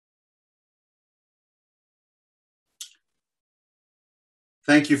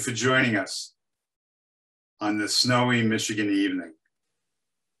Thank you for joining us on this snowy Michigan evening.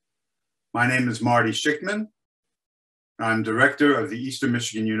 My name is Marty Schickman. I'm director of the Eastern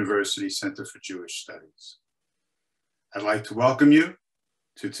Michigan University Center for Jewish Studies. I'd like to welcome you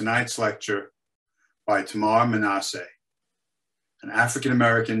to tonight's lecture by Tamar Manasseh, an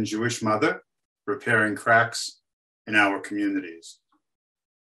African-American Jewish mother repairing cracks in our communities.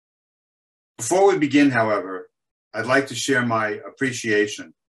 Before we begin, however, I'd like to share my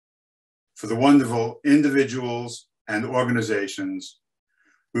appreciation for the wonderful individuals and organizations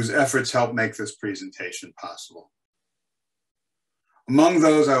whose efforts help make this presentation possible. Among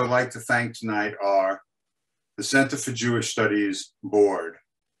those I would like to thank tonight are the Center for Jewish Studies Board,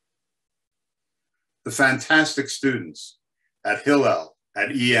 the fantastic students at Hillel,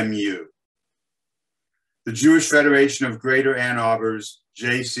 at EMU, the Jewish Federation of Greater Ann Arbor's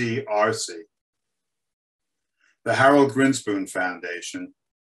JCRC, the Harold Grinspoon Foundation,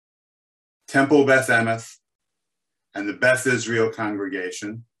 Temple Beth Emuth, and the Beth Israel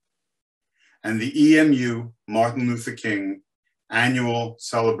Congregation, and the EMU Martin Luther King Annual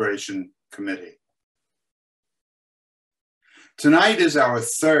Celebration Committee. Tonight is our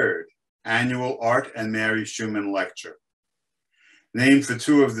third annual Art and Mary Schumann Lecture, named for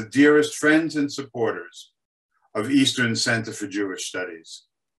two of the dearest friends and supporters of Eastern Center for Jewish Studies.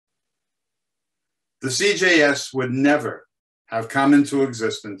 The CJS would never have come into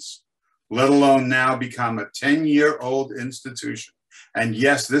existence, let alone now become a 10-year-old institution. And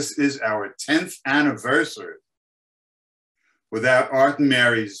yes, this is our 10th anniversary, without Art and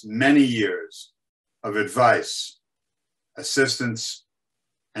Mary's many years of advice, assistance,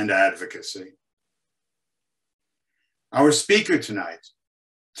 and advocacy. Our speaker tonight,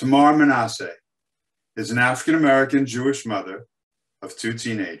 Tamar Manasseh, is an African-American Jewish mother of two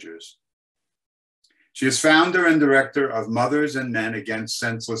teenagers. She is founder and director of Mothers and Men Against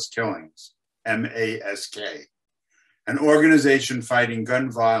Senseless Killings, MASK, an organization fighting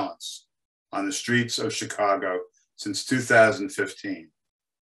gun violence on the streets of Chicago since 2015.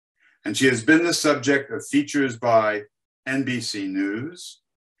 And she has been the subject of features by NBC News,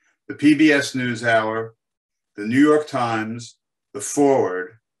 the PBS NewsHour, the New York Times, The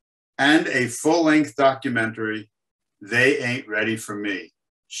Forward, and a full-length documentary, They Ain't Ready for Me.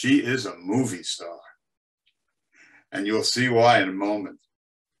 She is a movie star, and you'll see why in a moment.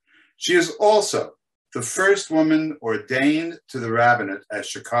 She is also the first woman ordained to the rabbinate at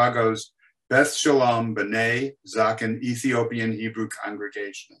Chicago's Beth Shalom B'nai Zaken Ethiopian Hebrew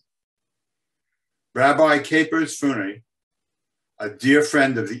congregation. Rabbi Capers Funnye, a dear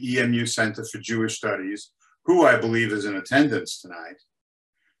friend of the EMU Center for Jewish Studies, who I believe is in attendance tonight,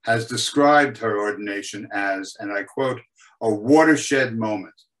 has described her ordination as, and I quote, a watershed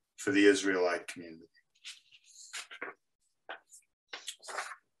moment for the Isrealite community.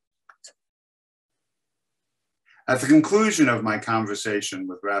 At the conclusion of my conversation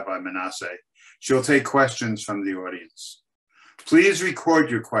with Rabbi Manasseh, she'll take questions from the audience. Please record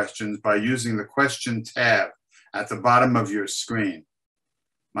your questions by using the question tab at the bottom of your screen.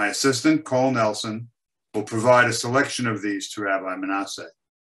 My assistant, Cole Nelson, will provide a selection of these to Rabbi Manasseh.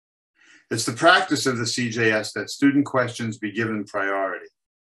 It's the practice of the CJS that student questions be given priority,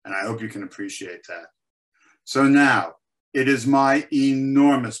 and I hope you can appreciate that. So now, it is my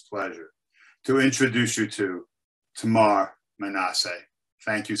enormous pleasure to introduce you to Tamar Manasseh.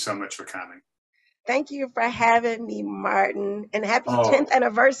 Thank you so much for coming. Thank you for having me, Martin, and happy 10th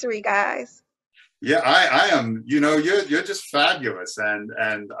anniversary, guys. Yeah, I am. You know, you're just fabulous, and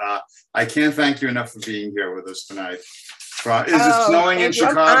I can't thank you enough for being here with us tonight. Is it snowing in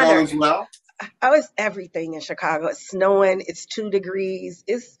Chicago as well? Oh, it's everything in Chicago. It's snowing. It's 2 degrees.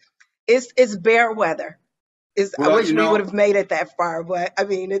 It's bear weather. I wish we would have made it that far, but I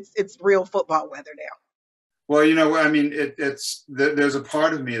mean, it's real football weather now. Well, you know, I mean, there's a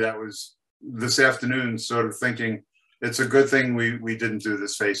part of me that was this afternoon sort of thinking it's a good thing we didn't do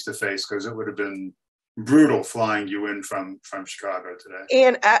this face to face, because it would have been brutal flying you in from Chicago today.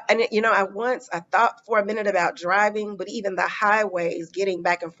 And you know, I thought for a minute about driving, but even the highways getting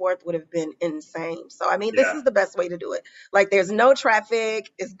back and forth would have been insane. So I mean, this is the best way to do it. Like, there's no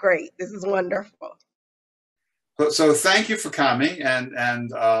traffic. It's great. This is wonderful. So thank you for coming, and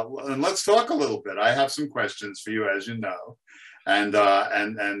let's talk a little bit. I have some questions for you, as you know, and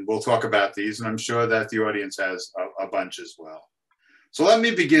we'll talk about these, and I'm sure that the audience has a bunch as well. So let me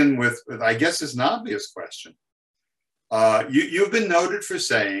begin with I guess it's an obvious question. You've been noted for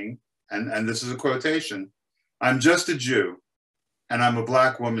saying, and this is a quotation, "I'm just a Jew, and I'm a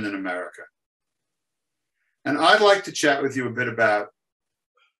Black woman in America." And I'd like to chat with you a bit about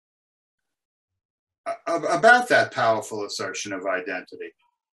about that powerful assertion of identity.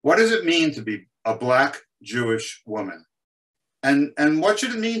 What does it mean to be a Black Jewish woman? And what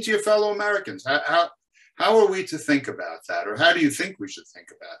should it mean to your fellow Americans? How are we to think about that? Or how do you think we should think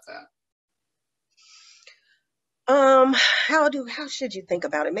about that? How should you think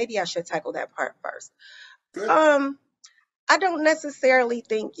about it? Maybe I should tackle that part first. Good. I don't necessarily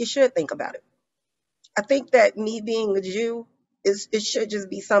think you should think about it. I think that me being a Jew, it should just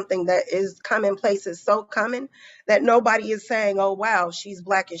be something that is commonplace. It's so common that nobody is saying, oh, wow, she's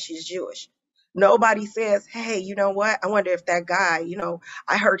Black and she's Jewish. Nobody says, hey, you know what? I wonder if that guy,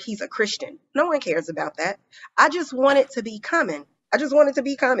 I heard he's a Christian. No one cares about that. I just want it to be common. I just want it to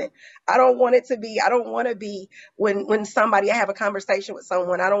be common. I don't want to be when I have a conversation with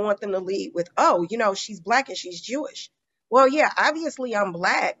someone, I don't want them to lead with, oh, she's Black and she's Jewish. Well, yeah, obviously I'm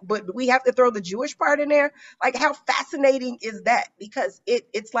Black, but we have to throw the Jewish part in there. Like, how fascinating is that? Because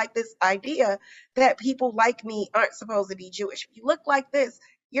it's like this idea that people like me aren't supposed to be Jewish. If you look like this,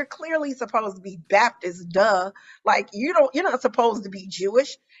 you're clearly supposed to be Baptist, duh. Like, you're not supposed to be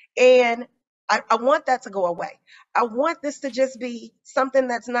Jewish. And I want that to go away. I want this to just be something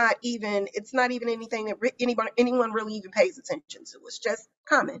it's not even anything that anyone really even pays attention to. It's just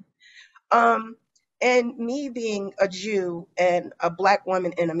common. And me being a Jew and a Black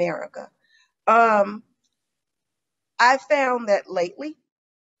woman in America, I found that lately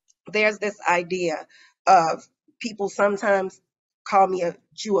there's this idea of people sometimes call me a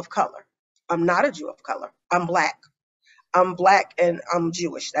Jew of color. I'm not a Jew of color. I'm Black. I'm Black and I'm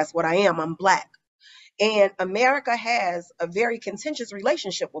Jewish. That's what I am. I'm Black. And America has a very contentious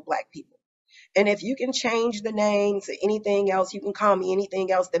relationship with Black people. And if you can change the name to anything else, you can call me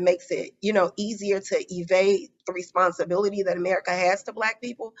anything else that makes it, easier to evade the responsibility that America has to Black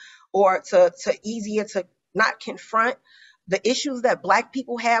people, or to easier to not confront the issues that Black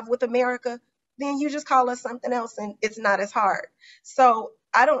people have with America, then you just call us something else and it's not as hard. So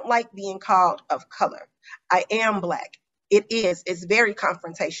I don't like being called of color. I am Black. It's very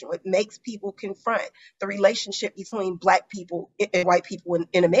confrontational. It makes people confront the relationship between Black people and white people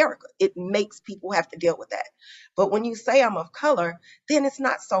in America. It makes people have to deal with that. But when you say I'm of color, then it's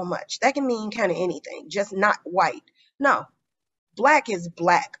not so much. That can mean kind of anything, just not white. No, Black is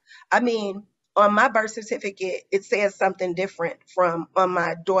Black. I mean, on my birth certificate, it says something different from on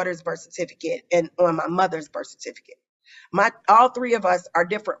my daughter's birth certificate and on my mother's birth certificate. All three of us are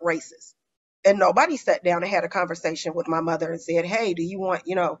different races. And nobody sat down and had a conversation with my mother and said, hey, do you want,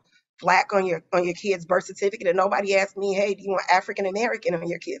 Black on your kid's birth certificate? And nobody asked me, hey, do you want African American on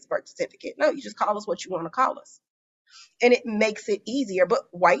your kid's birth certificate? No, you just call us what you want to call us. And it makes it easier. But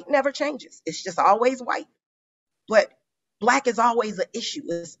white never changes. It's just always white. But Black is always an issue.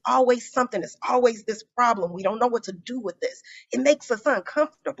 It's always something. It's always this problem. We don't know what to do with this. It makes us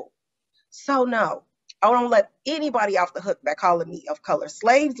uncomfortable. So no. I don't let anybody off the hook by calling me of color.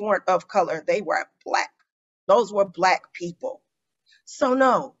 Slaves weren't of color. They were Black. Those were Black people. So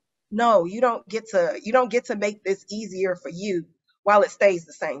no, you don't get to make this easier for you while it stays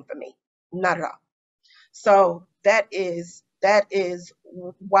the same for me. Not at all. So that is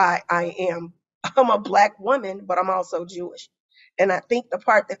why I'm a Black woman, but I'm also Jewish. And I think the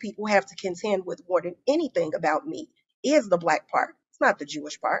part that people have to contend with more than anything about me is the Black part. It's not the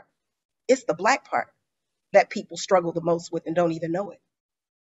Jewish part. It's the Black part that people struggle the most with and don't even know it.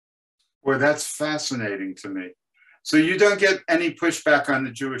 Well, that's fascinating to me. So you don't get any pushback on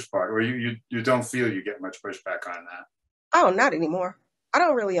the Jewish part, or you don't feel you get much pushback on that? Oh, not anymore. I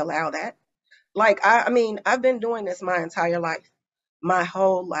don't really allow that. Like, I mean, I've been doing this my entire life, my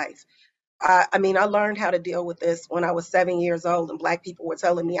whole life. I learned how to deal with this when I was 7 years old and Black people were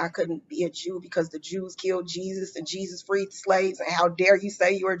telling me I couldn't be a Jew because the Jews killed Jesus and Jesus freed slaves. And how dare you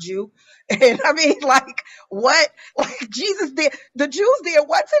say you're a Jew? And I mean, like, what? Like, Jesus did, the Jews did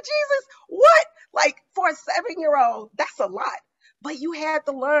what to Jesus? What? Like, for a 7-year-old, that's a lot. But you had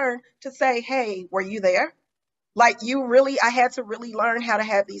to learn to say, hey, were you there? Like, I had to really learn how to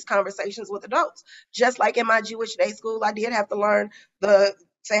have these conversations with adults. Just like in my Jewish day school, I did have to learn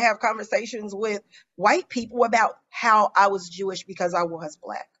to have conversations with white people about how I was Jewish because I was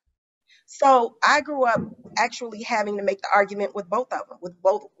Black. So I grew up actually having to make the argument with both of them, with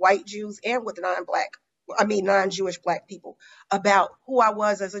both white Jews and with non-Jewish Black people about who I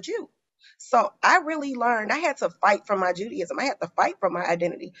was as a Jew. So I really learned I had to fight for my Judaism. I had to fight for my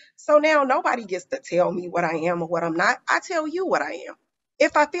identity. So now nobody gets to tell me what I am or what I'm not. I tell you what I am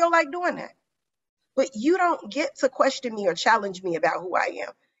if I feel like doing that. But you don't get to question me or challenge me about who I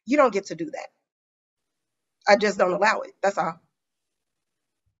am. You don't get to do that. I just don't allow it. That's all.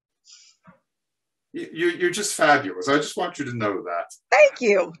 You're just fabulous. I just want you to know that. Thank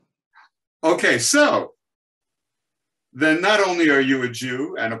you. Okay, so then not only are you a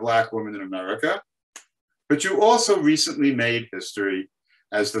Jew and a Black woman in America, but you also recently made history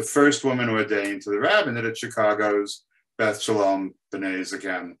as the first woman ordained to the rabbinate at Chicago's Beth Shalom B'nai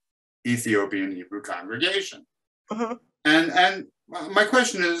Zaken Ethiopian Hebrew congregation. Mm-hmm. And my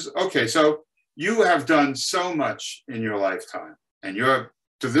question is, okay, so you have done so much in your lifetime, and you're,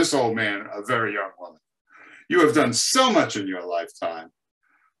 to this old man, a very young woman. You have done so much in your lifetime.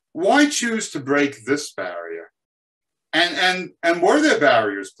 Why choose to break this barrier? And were there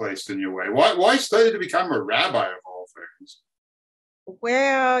barriers placed in your way? Why study to become a rabbi of all things?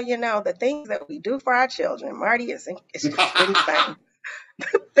 Well, the things that we do for our children, Marty, is just insane.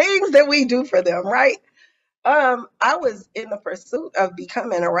 The things that we do for them, right? I was in the pursuit of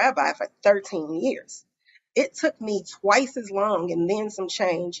becoming a rabbi for 13 years. It took me twice as long and then some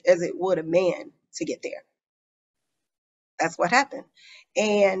change as it would a man to get there. That's what happened.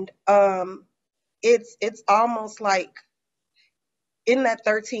 And it's almost like in that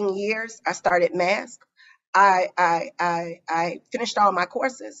 13 years, I started mass. I finished all my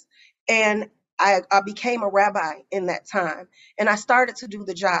courses, and I became a rabbi in that time. And I started to do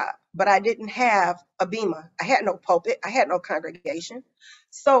the job, but I didn't have a bima. I had no pulpit. I had no congregation.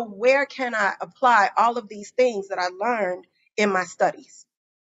 So where can I apply all of these things that I learned in my studies?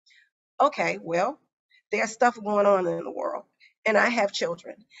 Okay, well, there's stuff going on in the world, and I have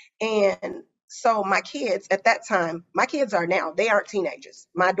children. And so my kids at that time, my kids are now, they aren't teenagers.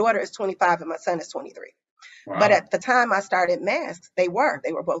 My daughter is 25 and my son is 23. Wow. But at the time I started masks, they were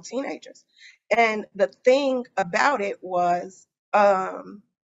both teenagers. And the thing about it was, I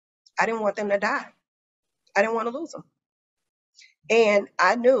didn't want them to die. I didn't want to lose them. And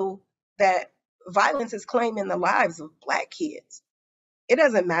I knew that violence is claiming the lives of Black kids. It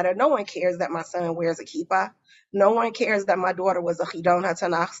doesn't matter. No one cares that my son wears a kippah. No one cares that my daughter was a Chidon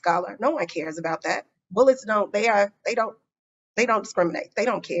HaTanakh scholar. No one cares about that. Bullets don't discriminate. They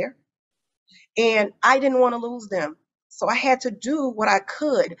don't care. And I didn't want to lose them. So I had to do what I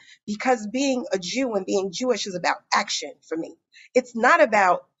could, because being a Jew and being Jewish is about action for me. It's not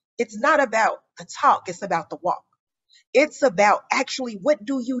about the talk, it's about the walk. It's about actually, what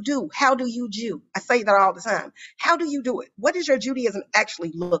do you do? How do you Jew? I say that all the time. How do you do it? What does your Judaism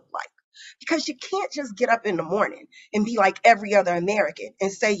actually look like? Because you can't just get up in the morning and be like every other American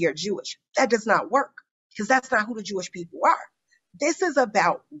and say you're Jewish. That does not work, because that's not who the Jewish people are. This is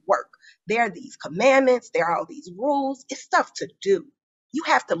about work. There are these commandments. There are all these rules. It's stuff to do. You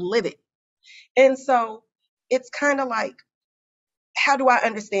have to live it. And so it's kind of like, how do I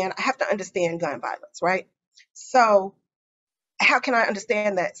understand? I have to understand gun violence, right? So how can I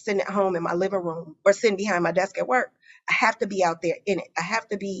understand that sitting at home in my living room or sitting behind my desk at work? I have to be out there in it. I have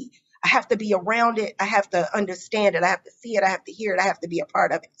to be around it. I have to understand it. I have to see it. I have to hear it. I have to be a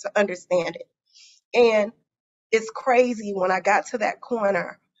part of it to understand it. And it's crazy when I got to that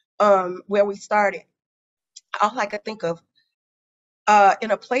corner where we started. All I could think of,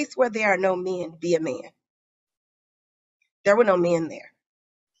 in a place where there are no men, be a man. There were no men there.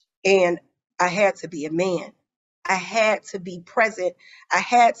 And I had to be a man. I had to be present. I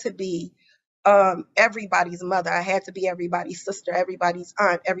had to be everybody's mother. I had to be everybody's sister, everybody's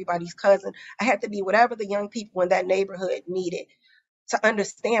aunt, everybody's cousin. I had to be whatever the young people in that neighborhood needed to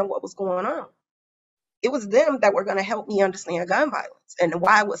understand what was going on. It was them that were going to help me understand gun violence and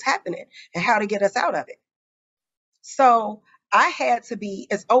why it was happening and how to get us out of it. So I had to be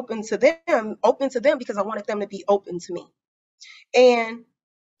as open to them because I wanted them to be open to me. And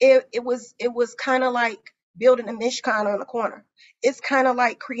it was kind of like building a mishkan on the corner. It's kind of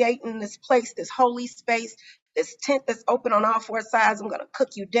like creating this place, this holy space, this tent that's open on all four sides. I'm going to cook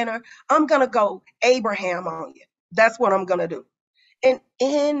you dinner. I'm going to go Abraham on you. That's what I'm going to do. And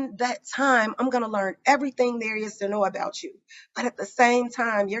in that time, I'm going to learn everything there is to know about you. But at the same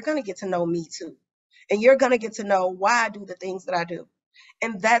time, you're going to get to know me too. And you're going to get to know why I do the things that I do.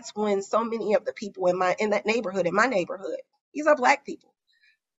 And that's when so many of the people in my neighborhood, these are Black people,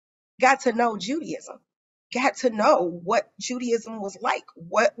 got to know Judaism, got to know what Judaism was like,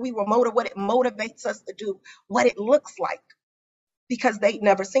 what it motivates us to do, what it looks like, because they'd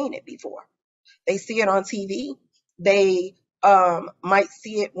never seen it before. They see it on TV. They might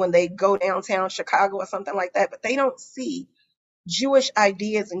see it when they go downtown Chicago or something like that, but they don't see Jewish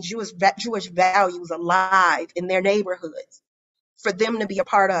ideas and Jewish values alive in their neighborhoods for them to be a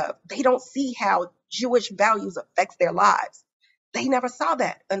part of. They don't see how Jewish values affects their lives. They never saw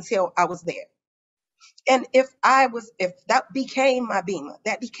that until I was there. And if that became my bima,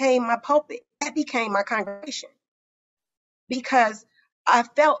 that became my pulpit, that became my congregation, because I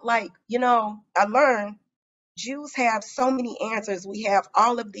felt like, I learned Jews have so many answers. We have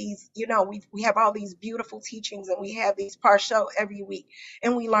all of these, we have all these beautiful teachings, and we have these parsha every week,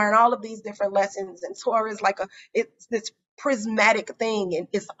 and we learn all of these different lessons. And Torah is like it's this prismatic thing, and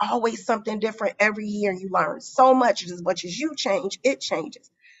it's always something different every year. You learn so much. As much as you change, it changes.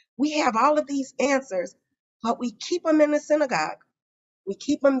 We have all of these answers, but we keep them in the synagogue. We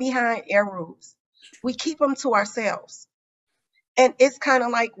keep them behind air roofs. We keep them to ourselves. And it's kind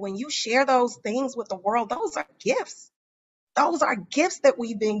of like when you share those things with the world, those are gifts. Those are gifts that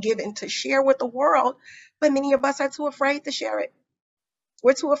we've been given to share with the world, but many of us are too afraid to share it.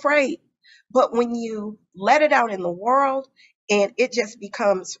 We're too afraid. But when you let it out in the world and it just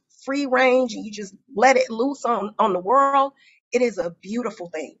becomes free range and you just let it loose on the world, it is a beautiful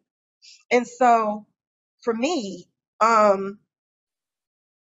thing. And so for me,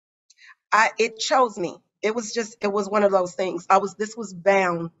 it chose me. It was one of those things. I was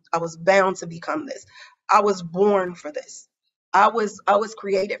bound to become this. I was born for this. I was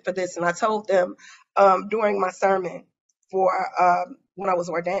created for this. And I told them during my sermon for when I was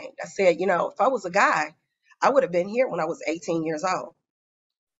ordained, I said, if I was a guy, I would have been here when I was 18 years old.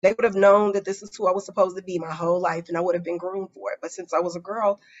 They would have known that this is who I was supposed to be my whole life, and I would have been groomed for it. But since I was a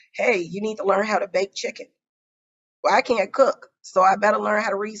girl, hey, you need to learn how to bake chicken. Well, I can't cook, so I better learn how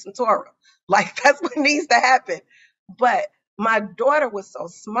to read some Torah. Like, that's what needs to happen. But my daughter was so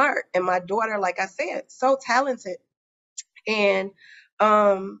smart, and my daughter, like I said, so talented. And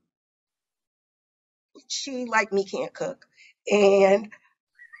she, like me, can't cook. And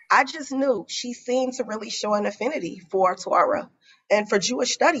I just knew she seemed to really show an affinity for Torah and for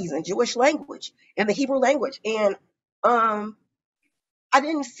Jewish studies and Jewish language and the Hebrew language. And I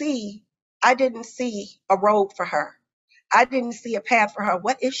didn't see a road for her. I didn't see a path for her.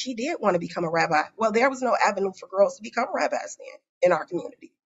 What if she did want to become a rabbi? Well, there was no avenue for girls to become rabbis then in our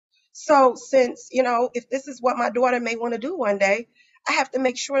community. So since, if this is what my daughter may want to do one day, I have to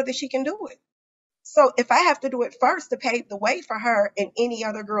make sure that she can do it. So if I have to do it first to pave the way for her and any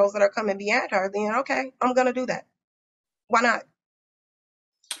other girls that are coming behind her, then okay, I'm going to do that. Why not?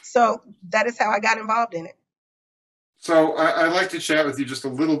 So that is how I got involved in it. So I'd like to chat with you just a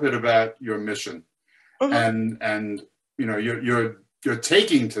little bit about your mission. Mm-hmm. And you're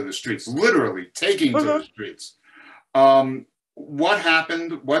taking to the streets, literally taking mm-hmm. to the streets. What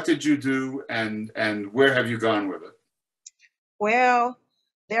happened? What did you do? And where have you gone with it? Well,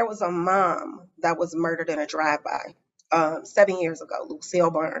 there was a mom that was murdered in a drive-by 7 years ago,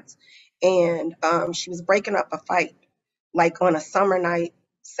 Lucille Barnes. And she was breaking up a fight, like on a summer night,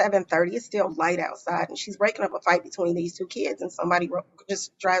 7:30. It's still light outside. And she's breaking up a fight between these two kids. And somebody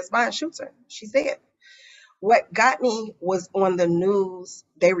just drives by and shoots her. She's dead. What got me was on the news,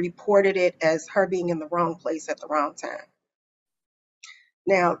 they reported it as her being in the wrong place at the wrong time.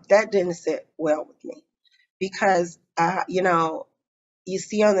 Now, that didn't sit well with me because, you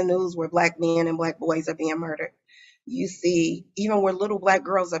see on the news where Black men and Black boys are being murdered. You see even where little Black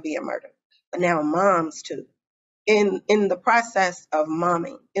girls are being murdered, but now moms too. In the process of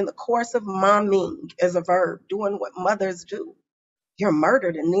momming, in the course of momming as a verb, doing what mothers do, you're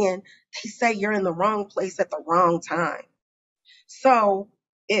murdered, and then they say you're in the wrong place at the wrong time. So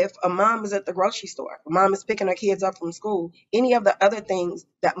if a mom is at the grocery store, a mom is picking her kids up from school, any of the other things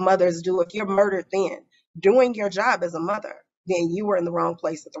that mothers do, if you're murdered then, doing your job as a mother, then you were in the wrong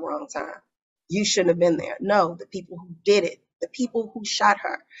place at the wrong time. You shouldn't have been there. No, the people who did it, the people who shot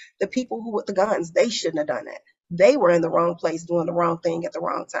her, the people who with the guns, they shouldn't have done that. They were in the wrong place doing the wrong thing at the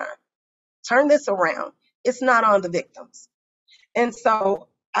wrong time. Turn this around. It's not on the victims. And so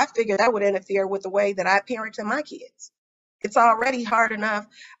I figured that would interfere with the way that I parented my kids. It's already hard enough.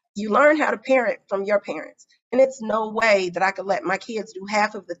 You learn how to parent from your parents. And it's no way that I could let my kids do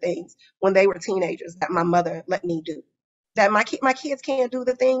half of the things when they were teenagers that my mother let me do. That my kids can't do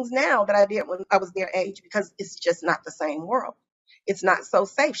the things now that I did when I was their age, because it's just not the same world. It's not so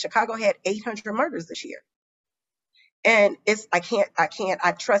safe. Chicago had 800 murders this year. And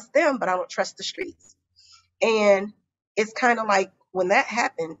I trust them, but I don't trust the streets. And it's kind of like when that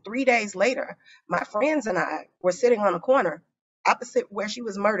happened, 3 days later, my friends and I were sitting on a corner opposite where she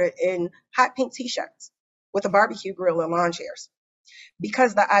was murdered in hot pink t-shirts with a barbecue grill and lawn chairs.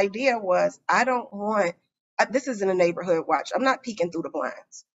 Because the idea was, this isn't a neighborhood watch. I'm not peeking through the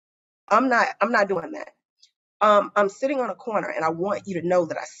blinds. I'm not doing that. I'm sitting on a corner and I want you to know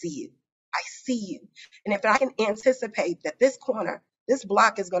that I see you. I see you. And if I can anticipate that this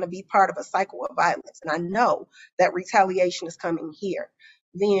block is going to be part of a cycle of violence, and I know that retaliation is coming here,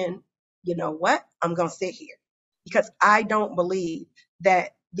 then you know what? I'm going to sit here, because I don't believe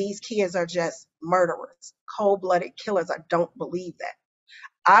that these kids are just murderers, cold-blooded killers. I don't believe that.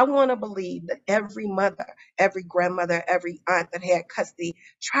 I want to believe that every mother, every grandmother, every aunt that had custody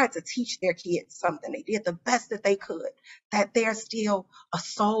tried to teach their kids something. They did the best that they could, that there's still a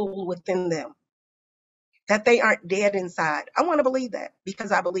soul within them, that they aren't dead inside. I want to believe that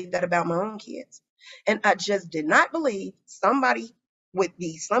because I believe that about my own kids. And I just did not believe some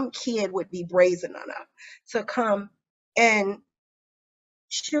kid would be brazen enough to come and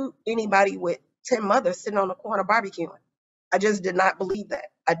shoot anybody with 10 mothers sitting on the corner barbecuing. I just did not believe that.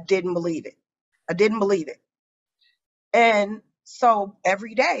 I didn't believe it. I didn't believe it. And so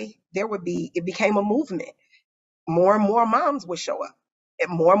every day it became a movement. More and more moms would show up.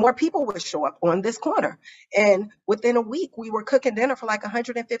 And more people would show up on this corner. And within a week, we were cooking dinner for like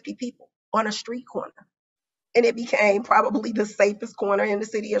 150 people on a street corner. And it became probably the safest corner in the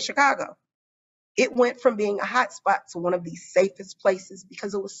city of Chicago. It went from being a hot spot to one of the safest places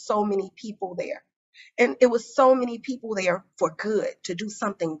because it was so many people there. And it was so many people there for good, to do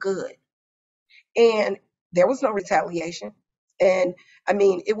something good. And there was no retaliation. And I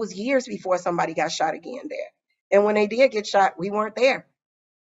mean, it was years before somebody got shot again there. And when they did get shot, we weren't there.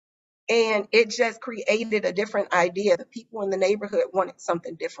 And it just created a different idea. The people in the neighborhood wanted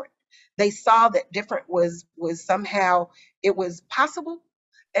something different. They saw that different was somehow, it was possible.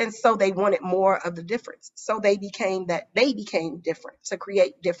 And so they wanted more of the difference. So they became different, to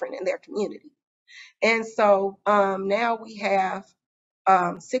create different in their community. And so now we have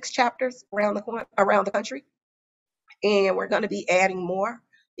 6 chapters around the country, and we're going to be adding more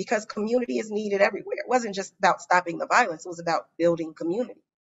because community is needed everywhere. It wasn't just about stopping the violence; it was about building community.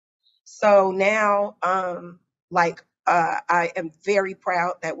 So now, I am very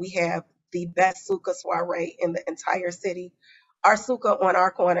proud that we have the best sukkah soiree in the entire city. Our sukkah on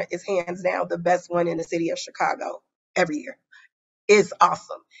our corner is hands down the best one in the city of Chicago every year. It's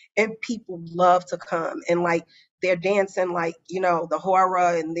awesome. And people love to come, and like they're dancing like, the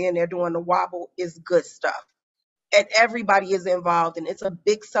horror, and then they're doing the wobble. Is good stuff. And everybody is involved, and it's a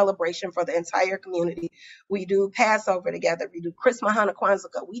big celebration for the entire community. We do Passover together. We do Christmas, Hanukkah,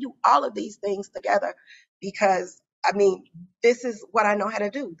 Kwanzaa. We do all of these things together because, I mean, this is what I know how to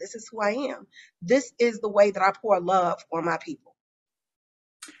do. This is who I am. This is the way that I pour love on my people.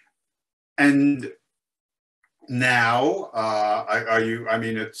 And now,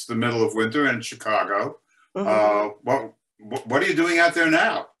 it's the middle of winter in Chicago. Mm-hmm. What are you doing out there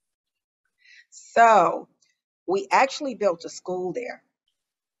now? So we actually built a school there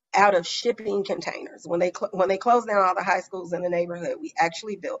out of shipping containers. When they closed down all the high schools in the neighborhood, we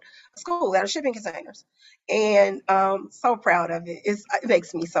actually built a school out of shipping containers. And so proud of it. It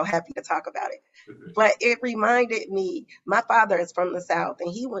makes me so happy to talk about it. But it reminded me, my father is from the South,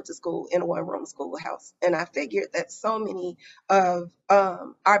 and he went to school in a one-room schoolhouse. And I figured that so many of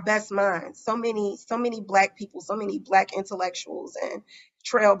our best minds, so many Black people, so many Black intellectuals and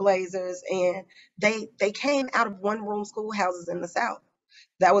trailblazers, and they came out of one-room schoolhouses in the South.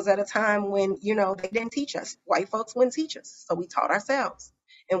 That was at a time when, they didn't teach us. White folks wouldn't teach us. So we taught ourselves,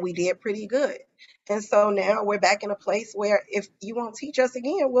 and we did pretty good. And so now we're back in a place where if you won't teach us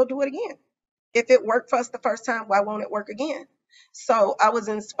again, we'll do it again. If it worked for us the first time, why won't it work again? So I was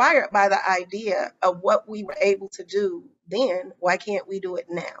inspired by the idea of what we were able to do then. Why can't we do it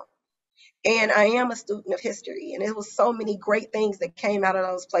now? And I am a student of history, and it was so many great things that came out of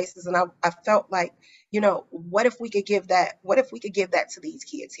those places. And I felt like, what if we could give that? What if we could give that to these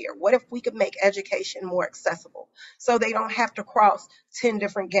kids here? What if we could make education more accessible so they don't have to cross 10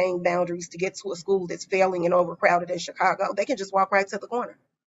 different gang boundaries to get to a school that's failing and overcrowded in Chicago? They can just walk right to the corner.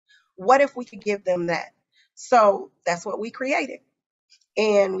 What if we could give them that? So that's what we created.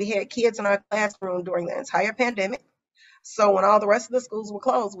 And we had kids in our classroom during the entire pandemic. So when all the rest of the schools were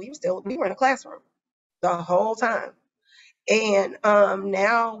closed, we were in a classroom the whole time. And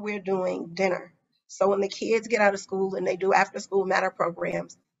now we're doing dinner. So when the kids get out of school and they do after school matter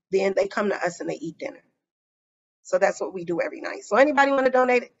programs, then they come to us and they eat dinner. So that's what we do every night. So anybody want to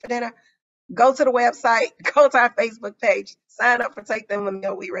donate for dinner, go to the website, go to our Facebook page, sign up for Take Them a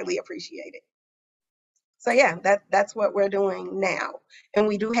Meal. We really appreciate it. So yeah, that's what we're doing now. And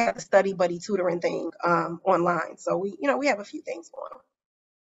we do have the study buddy tutoring thing online. So we have a few things going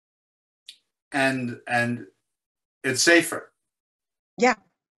on. And it's safer. Yeah.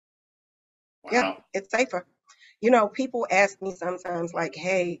 Wow. Yeah, it's safer. People ask me sometimes like,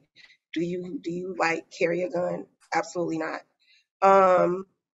 hey, do you like carry a gun? Absolutely not.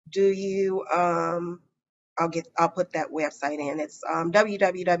 Do you I'll put that website in. It's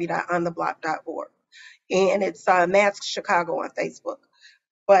www.ontheblock.org. And it's Mask Chicago on Facebook.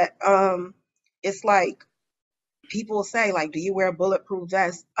 But it's like people say, like, do you wear a bulletproof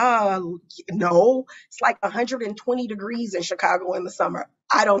vest? No. It's like 120 degrees in Chicago in the summer.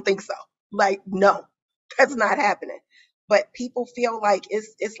 I don't think so. Like, no, that's not happening. But people feel like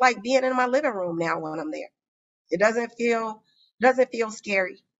it's like being in my living room now when I'm there. It doesn't feel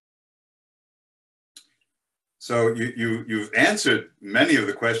scary. So you've answered many of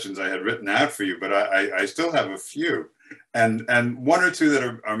the questions I had written out for you, but I still have a few, and one or two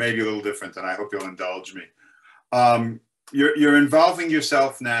that are maybe a little different, and I hope you'll indulge me. You're involving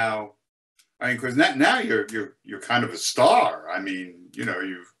yourself now. I mean, because now you're kind of a star. I mean, you know,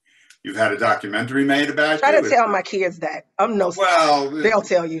 you've had a documentary made about Try you. to tell my kids that I'm no star. Well, they'll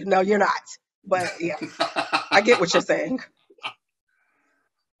tell you, no, you're not. But yeah, I get what you're saying.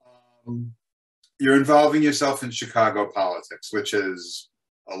 You're involving yourself in Chicago politics, which is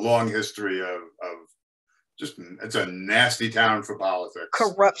a long history of just, it's a nasty town for politics.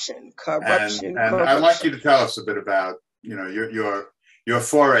 Corruption. And I'd like you to tell us a bit about, you know, your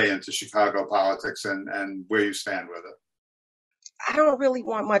foray into Chicago politics and where you stand with it. I don't really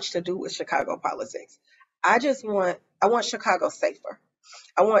want much to do with Chicago politics. I want Chicago safer.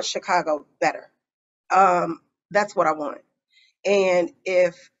 I want Chicago better. That's what I want. And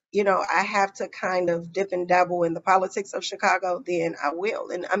if, you know, I have to kind of dip and dabble in the politics of Chicago, then I will.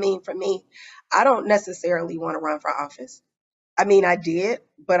 And I mean, for me, I don't necessarily want to run for office. I mean, I did,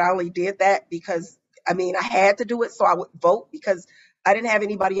 but I only did that because, I mean, I had to do it so I would vote because I didn't have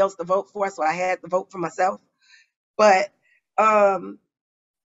anybody else to vote for, so I had to vote for myself. But I'm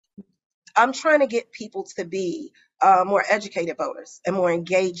trying to get people to be more educated voters and more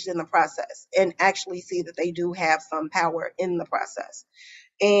engaged in the process and actually see that they do have some power in the process.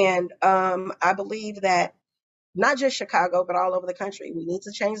 And I believe that not just Chicago, but all over the country, we need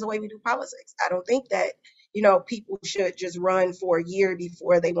to change the way we do politics. I don't think that, you know, people should just run for a year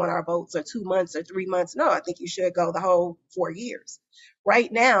before they want our votes, or 2 months or 3 months. No, I think you should go the whole 4 years.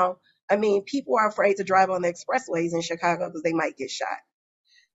 Right now, I mean, people are afraid to drive on the expressways in Chicago because they might get shot.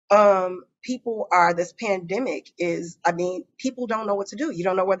 This pandemic is, I mean, people don't know what to do. You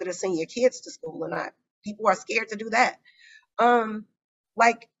don't know whether to send your kids to school or not. People are scared to do that.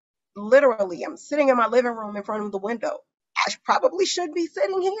 Like, literally, I'm sitting in my living room in front of the window. I probably should be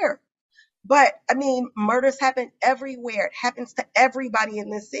sitting here. But I mean, murders happen everywhere. It happens to everybody in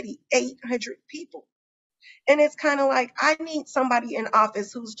this city, 800 people. And it's kind of like, I need somebody in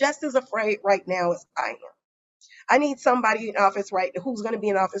office who's just as afraid right now as I am. I need somebody in office who's going to be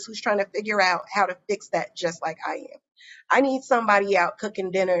in office who's trying to figure out how to fix that just like I am. I need somebody out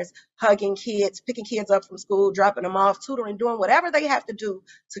cooking dinners, hugging kids, picking kids up from school, dropping them off, tutoring, doing whatever they have to do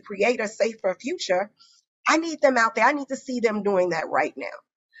to create a safer future. I need them out there. I need to see them doing that right now.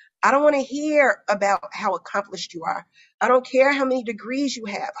 I don't want to hear about how accomplished you are. I don't care how many degrees you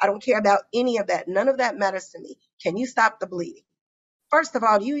have. I don't care about any of that. None of that matters to me. Can you stop the bleeding? First of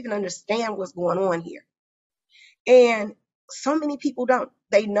all, do you even understand what's going on here? And so many people don't.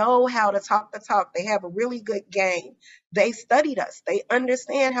 They know how to talk the talk. They have a really good game. They studied us. They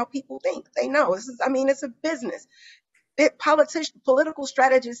understand how people think. They know. It's a business. Political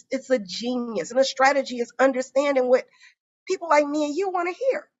strategist, it's a genius. And a strategy is understanding what people like me and you want to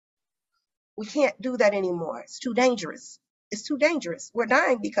hear. We can't do that anymore. It's too dangerous. It's too dangerous. We're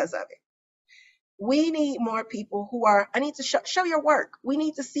dying because of it. We need more people I need to show your work. We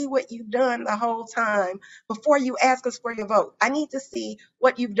need to see what you've done the whole time before you ask us for your vote. I need to see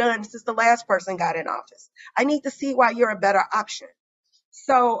what you've done since the last person got in office. I need to see why you're a better option.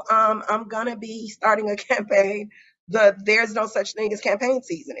 So I'm going to be starting a campaign. There's no such thing as campaign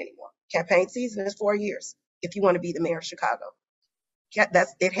season anymore. Campaign season is 4 years if you want to be the mayor of Chicago.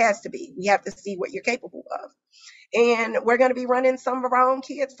 It has to be. We have to see what you're capable of. And we're going to be running some of our own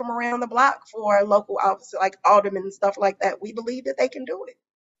kids from around the block for local offices like aldermen and stuff like that. We believe that they can do it.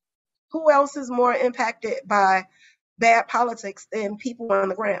 Who else is more impacted by bad politics than people on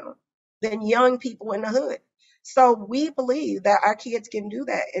the ground, than young people in the hood? So we believe that our kids can do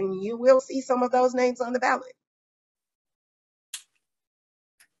that. And you will see some of those names on the ballot.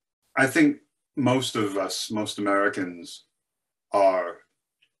 I think most Americans are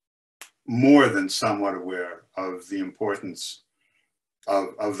more than somewhat aware of the importance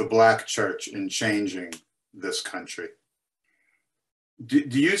of the Black church in changing this country.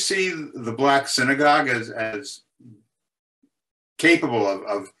 Do you see the Black synagogue as capable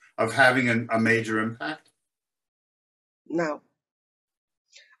of having a major impact? No.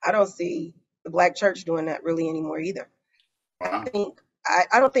 I don't see the Black church doing that really anymore either. Wow.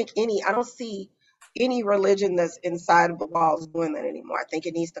 I don't see any religion that's inside of the walls doing that anymore. I think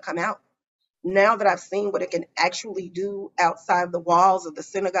it needs to come out. Now that I've seen what it can actually do outside the walls of the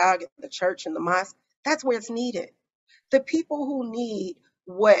synagogue, the church, and the mosque, that's where it's needed. The people who need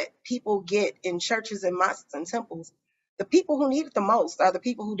what people get in churches and mosques and temples, The people who need it the most are the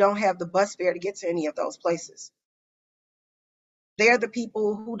people who don't have the bus fare to get to any of those places. They're the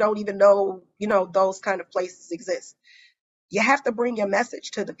people who don't even know, those kind of places exist. You have to bring your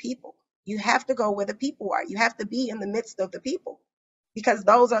message to the people. You have to go where the people are. You have to be in the midst of the people, because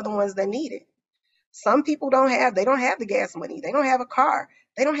those are the ones that need it. Some people don't have the gas money. They don't have a car.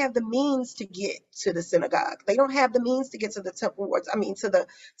 They don't have the means to get to the synagogue. They don't have the means to get to the temple wards. I mean, to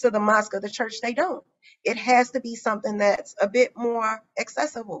the mosque or the church. They don't. It has to be something that's a bit more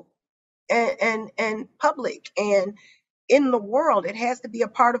accessible and public, and in the world. It has to be a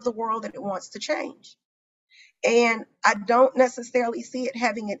part of the world that it wants to change. And I don't necessarily see it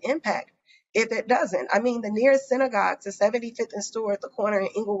having an impact if it doesn't. I mean, the nearest synagogue to 75th and Stewart, the corner in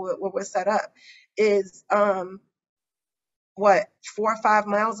Inglewood where we're set up, is 4 or 5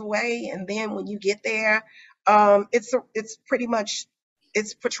 miles away. And then when you get there, it's pretty much,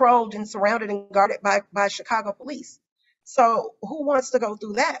 it's patrolled and surrounded and guarded by Chicago police. So who wants to go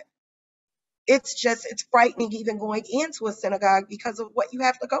through that? It's frightening even going into a synagogue because of what you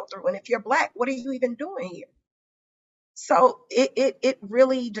have to go through. And if you're Black, what are you even doing here? So it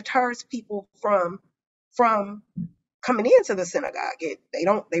really deters people from coming into the synagogue.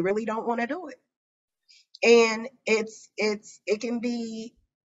 They really don't want to do it. And it can be,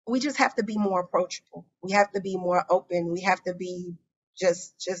 we just have to be more approachable. We have to be more open. We have to be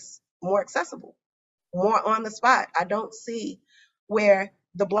just more accessible, more on the spot. I don't see where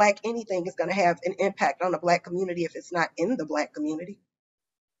the Black anything is going to have an impact on the Black community if it's not in the Black community.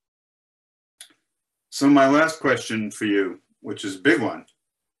 So my last question for you, which is a big one,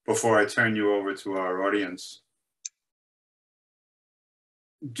 before I turn you over to our audience.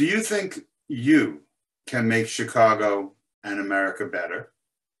 Do you think you can make Chicago and America better?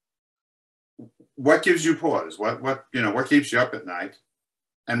 What gives you pause? What keeps you up at night?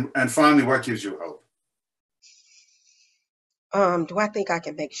 And finally, what gives you hope? Do I think I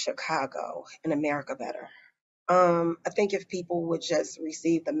can make Chicago and America better? I think if people would just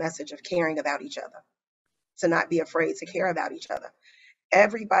receive the message of caring about each other, to not be afraid to care about each other.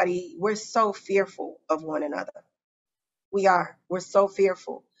 Everybody, we're so fearful of one another. We're so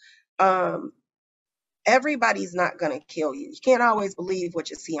fearful. Everybody's not going to kill you. You can't always believe what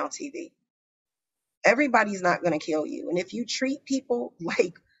you see on TV. Everybody's not going to kill you. And if you treat people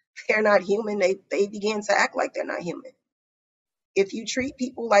like they're not human, they begin to act like they're not human. If you treat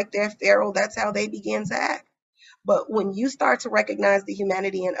people like they're feral, that's how they begin to act. But when you start to recognize the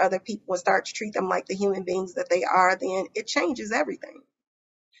humanity in other people and start to treat them like the human beings that they are, then it changes everything.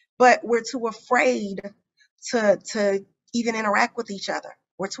 But we're too afraid to even interact with each other.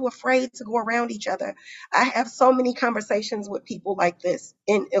 We're too afraid to go around each other. I have so many conversations with people like this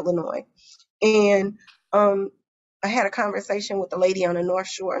in Illinois. And I had a conversation with a lady on the North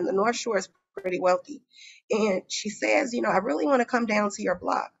Shore, and the North Shore is pretty wealthy. And she says, I really want to come down to your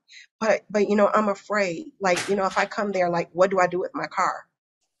block, but I'm afraid, if I come there, what do I do with my car?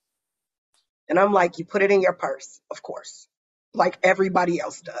 And I'm like, you put it in your purse, of course, like everybody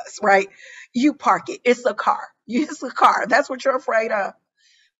else does, right? You park it. It's a car. It's a car. That's what you're afraid of.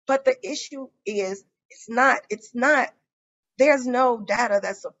 But the issue is, it's not, there's no data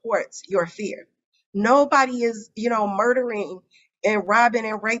that supports your fear. Nobody is, murdering and robbing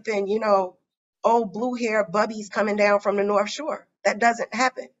and raping, old blue hair bubbies coming down from the North Shore. That doesn't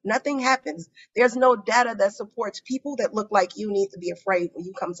happen. Nothing happens. There's no data that supports people that look like you need to be afraid when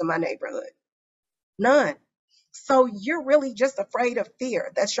you come to my neighborhood. None. So you're really just afraid of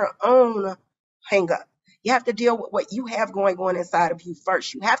fear. That's your own hang up. You have to deal with what you have going on inside of you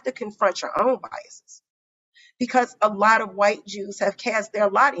first. You have to confront your own biases, because a lot of white Jews have cast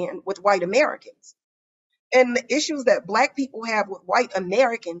their lot in with white Americans. And the issues that Black people have with white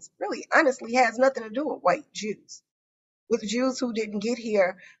Americans really honestly has nothing to do with white Jews, with Jews who didn't get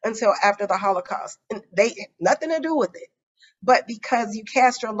here until after the Holocaust. And they nothing to do with it. But because you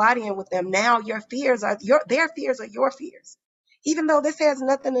cast your lot in with them, now their fears are your fears, even though this has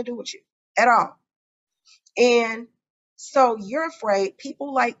nothing to do with you at all. And so you're afraid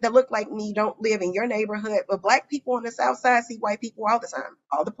people that look like me don't live in your neighborhood, but Black people on the South Side see white people all the time.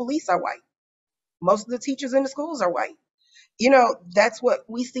 All the police are white. Most of the teachers in the schools are white. That's what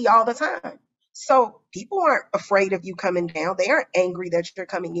we see all the time. So people aren't afraid of you coming down. They aren't angry that you're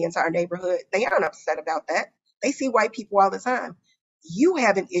coming into our neighborhood. They aren't upset about that. They see white people all the time. You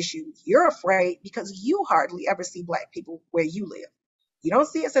have an issue. You're afraid because you hardly ever see Black people where you live. You don't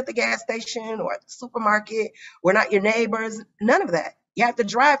see us at the gas station or at the supermarket. We're not your neighbors. None of that. You have to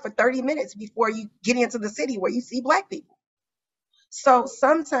drive for 30 minutes before you get into the city where you see Black people. So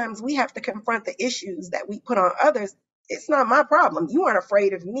sometimes we have to confront the issues that we put on others. It's not my problem. You aren't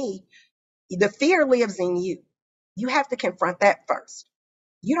afraid of me. The fear lives in you. You have to confront that first.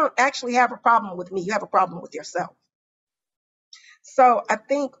 You don't actually have a problem with me. You have a problem with yourself. So I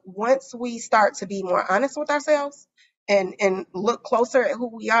think once we start to be more honest with ourselves and look closer at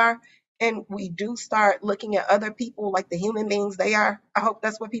who we are, and we do start looking at other people like the human beings they are, I hope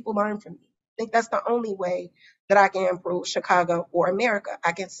that's what people learn from me. I think that's the only way that I can improve Chicago or America.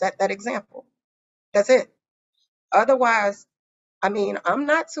 I can set that example. That's it. Otherwise, I mean, I'm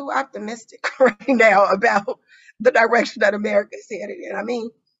not too optimistic right now about the direction that America is headed in. I mean,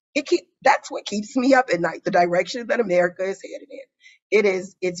 that's what keeps me up at night, the direction that America is headed in.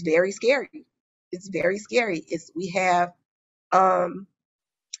 It's very scary. It's very scary. We have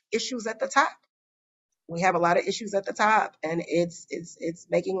issues at the top. We have a lot of issues at the top, and it's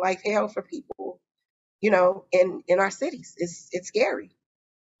making life hell for people, in our cities. It's scary.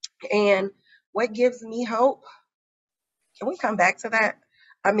 And what gives me hope? Can we come back to that?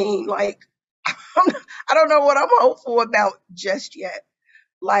 I mean, like, I don't know what I'm hopeful about just yet.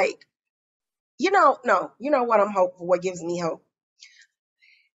 Like, no, you know what I'm hopeful, what gives me hope?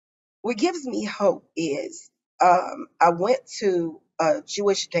 What gives me hope is I went to a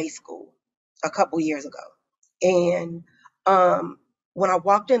Jewish day school a couple years ago. And when I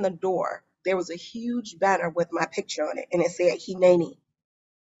walked in the door, there was a huge banner with my picture on it, and it said, Hineni,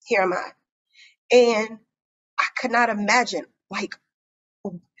 here am I. And I could not imagine, like,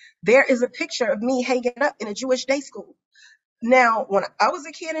 there is a picture of me hanging up in a Jewish day school. Now, when I was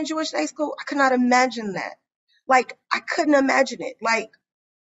a kid in Jewish day school, I could not imagine that. Like, I couldn't imagine it. Like,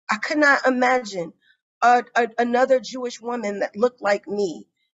 I could not imagine another Jewish woman that looked like me.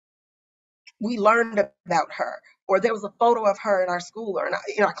 We learned about her, or there was a photo of her in our school or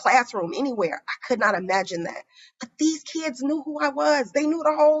in our classroom, anywhere. I could not imagine that. But these kids knew who I was. They knew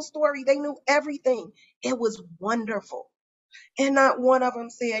the whole story. They knew everything. It was wonderful. And not one of them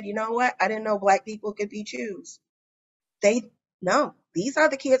said, you know what? I didn't know Black people could be Jews. No, these are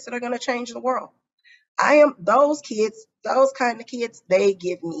the kids that are going to change the world. I am those kids, those kind of kids, they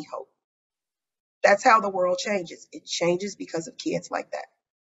give me hope. That's how the world changes. It changes because of kids like that.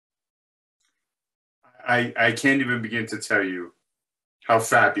 I can't even begin to tell you how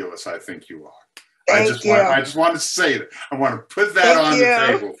fabulous I think you are. I just want to say that. I want to put that on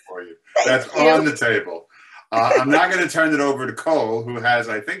the table for you. That's on the table. I'm not going to turn it over to Cole, who has,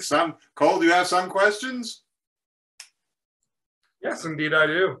 I think, Cole, do you have some questions? Yes, indeed I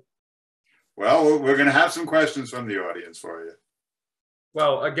do. Well, we're going to have some questions from the audience for you.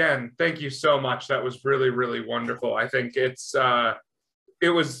 Well, again, thank you so much. That was really, really wonderful. I think it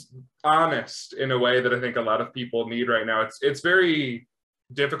was honest in a way that I think a lot of people need right now. It's very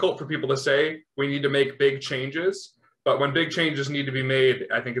difficult for people to say we need to make big changes, but when big changes need to be made,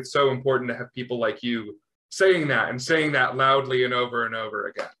 I think it's so important to have people like you saying that and saying that loudly and over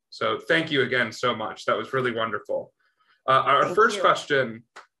again. So thank you again so much. That was really wonderful. Our first question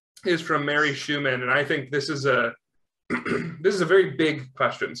is from Mary Schumann, and I think this is a very big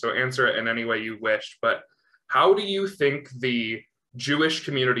question, so answer it in any way you wish. But how do you think the Jewish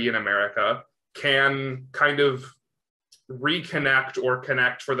community in America can kind of reconnect or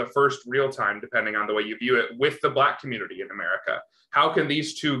connect for the first real time, depending on the way you view it, with the Black community in America? How can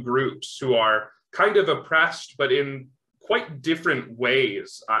these two groups, who are kind of oppressed, but in quite different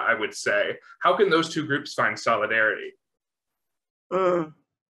ways, I would say, how can those two groups find solidarity?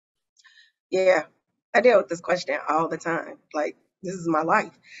 Yeah, I deal with this question all the time. Like, this is my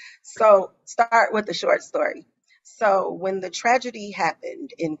life. So start with the short story. So when the tragedy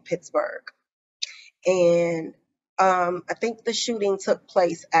happened in Pittsburgh, and I think the shooting took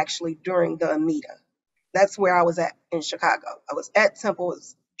place actually during the Amida. That's where I was at in Chicago. I was at Temple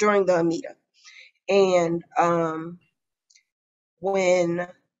during the Amida. And when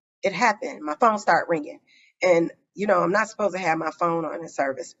it happened, my phone started ringing. And, I'm not supposed to have my phone on in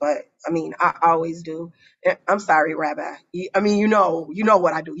service, but I mean, I always do. I'm sorry, Rabbi. You know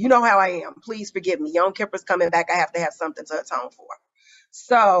what I do. You know how I am. Please forgive me. Yom Kippur's coming back. I have to have something to atone for.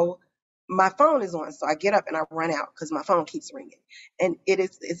 So my phone is on. So I get up and I run out because my phone keeps ringing. And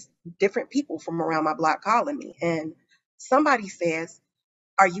it's different people from around my block calling me. And somebody says,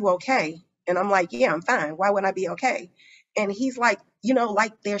 "Are you okay?" And I'm like, "Yeah, I'm fine. Why wouldn't I be okay?" And he's like,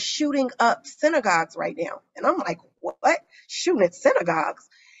 like they're shooting up synagogues right now. And I'm like, what? Shooting at synagogues?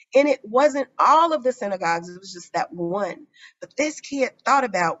 And it wasn't all of the synagogues. It was just that one. But this kid thought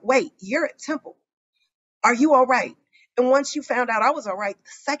about, wait, you're at Temple. Are you all right? And once you found out I was all right,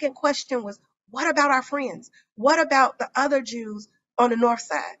 the second question was, what about our friends? What about the other Jews on the north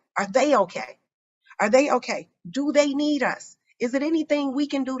side? Are they okay? Are they okay? Do they need us? Is it anything we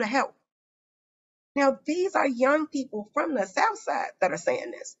can do to help? Now, these are young people from the South Side that are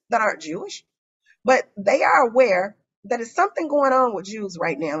saying this, that aren't Jewish. But they are aware that there's something going on with Jews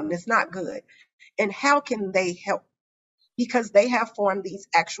right now, and it's not good. And how can they help? Because they have formed these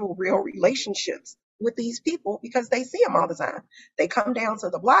actual real relationships with these people because they see them all the time. They come down to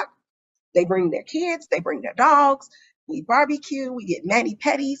the block, they bring their kids, they bring their dogs, we barbecue, we get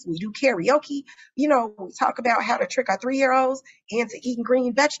mani-pedis, we do karaoke, we talk about how to trick our 3-year-olds into eating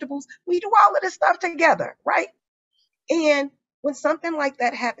green vegetables. We do all of this stuff together, right? And when something like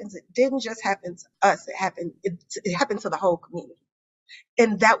that happens, it didn't just happen to us, it happened to the whole community.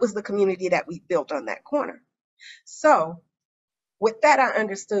 And that was the community that we built on that corner. So with that, I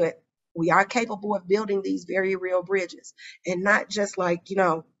understood we are capable of building these very real bridges, and not just like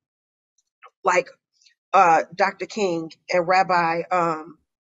Dr. King and Rabbi,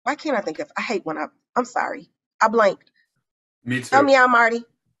 why can't I think of, I hate when I'm sorry, I blanked. Me too. Help me out, Marty.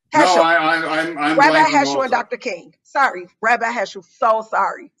 Heschel. No, I'm Rabbi blanking Heschel also. and Dr. King. Sorry, Rabbi Heschel, so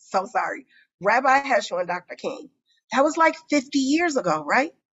sorry. Rabbi Heschel and Dr. King. That was like 50 years ago,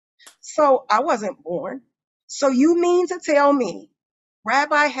 right? So I wasn't born. So you mean to tell me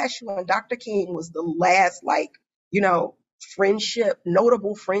Rabbi Heschel and Dr. King was the last,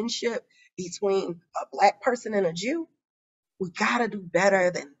 notable friendship between a Black person and a Jew? We gotta do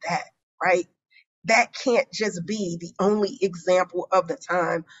better than that, right? That can't just be the only example of the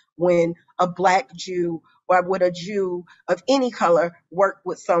time when a Black Jew or when a Jew of any color worked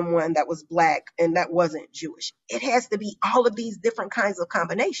with someone that was Black and that wasn't Jewish. It has to be all of these different kinds of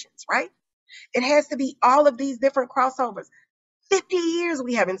combinations, right? It has to be all of these different crossovers. 50 years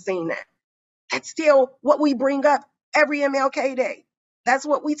we haven't seen that. That's still what we bring up every MLK Day. That's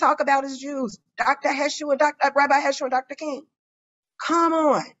what we talk about as Jews. Rabbi Heschel and Dr. King. Come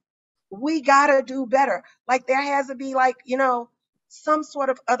on. We gotta do better. Like there has to be some sort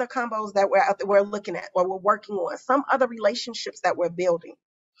of other combos that we're looking at or we're working on, some other relationships that we're building.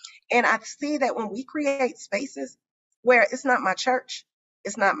 And I see that when we create spaces where it's not my church,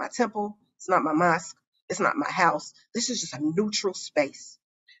 it's not my temple, it's not my mosque, it's not my house. This is just a neutral space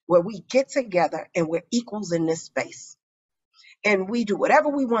where we get together and we're equals in this space. And we do whatever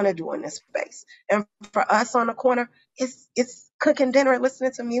we want to do in this space. And for us on the corner, it's cooking dinner and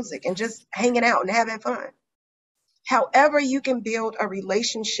listening to music and just hanging out and having fun. However you can build a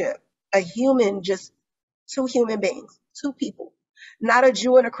relationship, just two human beings, two people, not a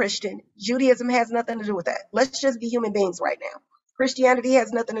Jew and a Christian. Judaism has nothing to do with that. Let's just be human beings right now. Christianity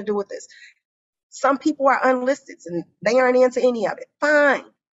has nothing to do with this. Some people are unlisted and they aren't into any of it. Fine.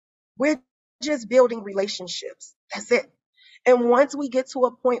 We're just building relationships. That's it. And once we get to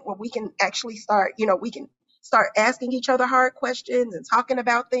a point where we can actually start, we can start asking each other hard questions and talking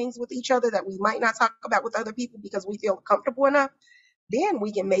about things with each other that we might not talk about with other people because we feel comfortable enough, then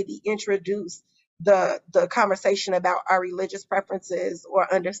we can maybe introduce the conversation about our religious preferences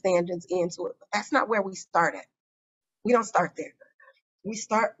or understandings into it. But that's not where we start at. We don't start there. We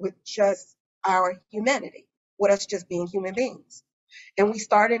start with just our humanity, with us just being human beings. And we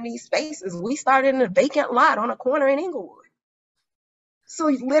start in these spaces. We started in a vacant lot on a corner in Inglewood. So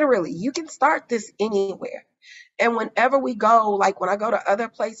literally, you can start this anywhere. And whenever we go, like when I go to other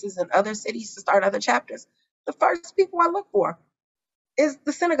places and other cities to start other chapters, the first people I look for is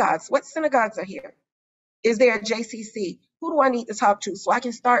the synagogues. What synagogues are here? Is there a JCC? Who do I need to talk to so I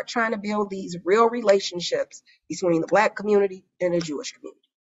can start trying to build these real relationships between the Black community and the Jewish community?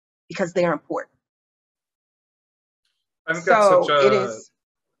 Because they're important. I think that's such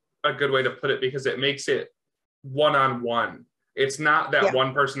a good way to put it, because it makes it one-on-one. It's not that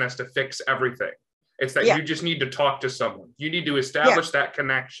one person has to fix everything. It's that you just need to talk to someone. You need to establish that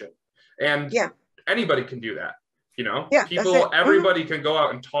connection. And anybody can do that. Everybody can go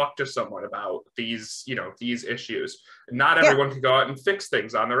out and talk to someone about these issues. Not everyone can go out and fix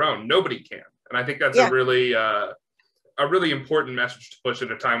things on their own. Nobody can. And I think that's a really important message to push at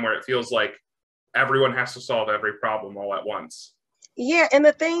a time where it feels like everyone has to solve every problem all at once. Yeah, and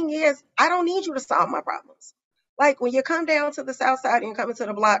the thing is, I don't need you to solve my problems. Like when you come down to the South Side and you come into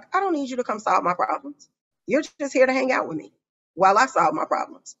the block, I don't need you to come solve my problems. You're just here to hang out with me while I solve my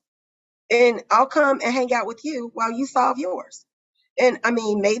problems. And I'll come and hang out with you while you solve yours. And I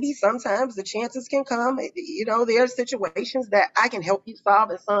mean, maybe sometimes the chances can come, there are situations that I can help you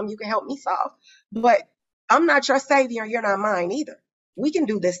solve and some you can help me solve. But I'm not your savior and you're not mine either. We can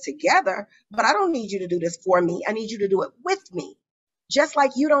do this together, but I don't need you to do this for me. I need you to do it with me. Just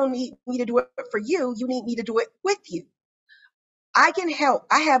like you don't need me to do it for you, you need me to do it with you. I can help.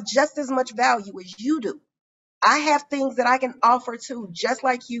 I have just as much value as you do. I have things that I can offer too, just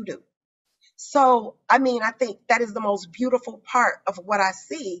like you do. So, I mean, I think that is the most beautiful part of what I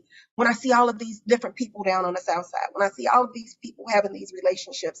see when I see all of these different people down on the South Side, when I see all of these people having these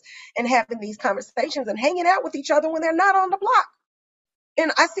relationships and having these conversations and hanging out with each other when they're not on the block.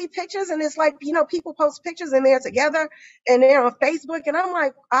 And I see pictures and it's like, you know, people post pictures and they're together and they're on Facebook. And I'm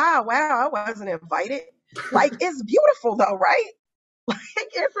like, wow, I wasn't invited. Like, it's beautiful though, right? Like,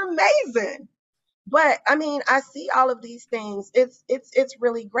 it's amazing. But I mean, I see all of these things. It's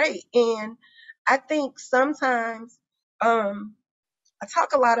really great. And I think sometimes I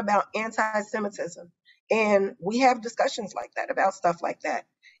talk a lot about anti-Semitism, and we have discussions like that about stuff like that.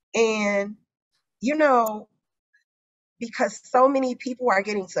 And, you know, because so many people are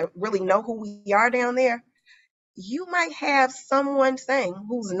getting to really know who we are down there, you might have someone saying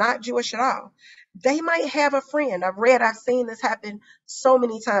who's not Jewish at all. They might have a friend. I've seen this happen so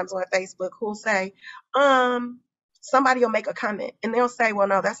many times on Facebook who'll say, somebody will make a comment and they'll say, well,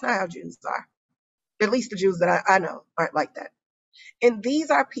 no, that's not how Jews are. At least the Jews that I know aren't like that. And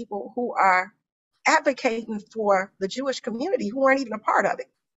these are people who are advocating for the Jewish community who aren't even a part of it.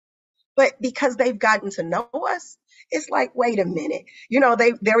 But because they've gotten to know us, it's like, wait a minute, you know,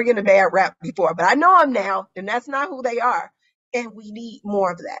 they were getting a bad rap before, but I know them now, and that's not who they are. And we need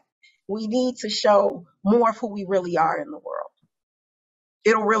more of that. We need to show more of who we really are in the world.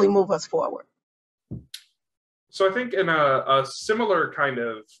 It'll really move us forward. So I think in a similar kind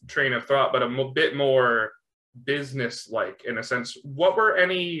of train of thought, but a bit more business-like in a sense, what were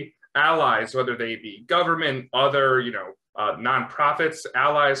any allies, whether they be government, other, you know, nonprofits,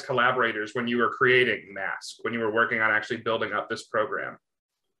 allies, collaborators, when you were creating MASK, when you were working on actually building up this program?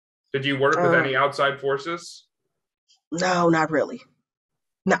 Did you work with any outside forces? No, not really.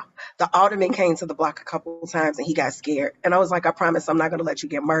 No. The alderman came to the block a couple of times and he got scared. And I was like, I promise I'm not going to let you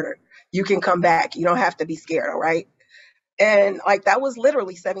get murdered. You can come back. You don't have to be scared, all right? And like, that was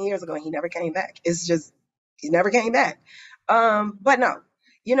literally 7 years ago and he never came back. It's just, he never came back. But no.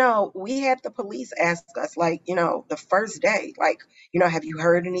 You know, we had the police ask us, like, you know, the first day, like, you know, have you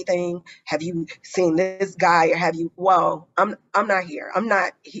heard anything? Have you seen this guy? Or have you, well, I'm not here. I'm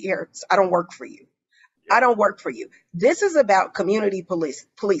not here. I don't work for you. I don't work for you. This is about community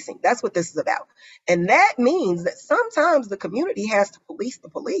policing. That's what this is about. And that means that sometimes the community has to police the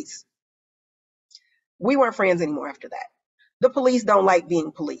police. We weren't friends anymore after that. The police don't like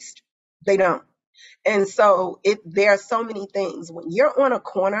being policed. They don't. And so there are so many things. When you're on a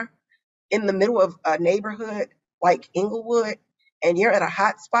corner in the middle of a neighborhood like Inglewood and you're at a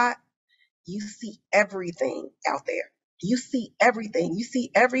hot spot, you see everything out there. You see everything. You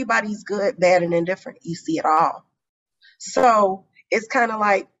see everybody's good, bad, and indifferent. You see it all. So it's kind of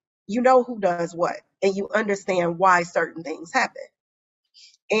like, you know who does what, and you understand why certain things happen.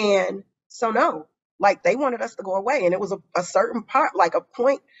 And so no, like they wanted us to go away. And it was a certain part, like a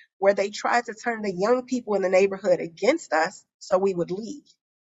point where they tried to turn the young people in the neighborhood against us so we would leave.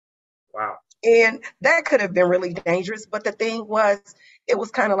 Wow. And that could have been really dangerous. But the thing was, it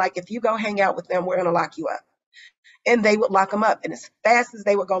was kind of like, if you go hang out with them, we're going to lock you up. And they would lock them up. And as fast as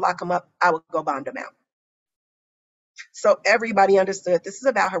they would go lock them up, I would go bond them out. So everybody understood this is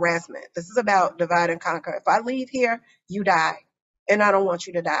about harassment. This is about divide and conquer. If I leave here, you die. And I don't want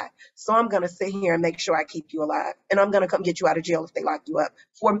you to die. So I'm going to sit here and make sure I keep you alive. And I'm going to come get you out of jail if they lock you up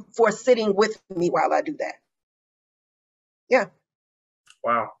for sitting with me while I do that. Yeah.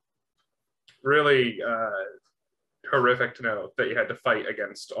 Wow. Really horrific to know that you had to fight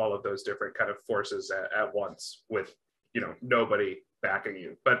against all of those different kind of forces at once with, you know, nobody backing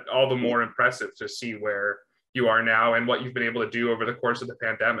you. But all the more impressive to see where you are now and what you've been able to do over the course of the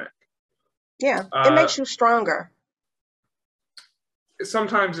pandemic. Yeah, it makes you stronger.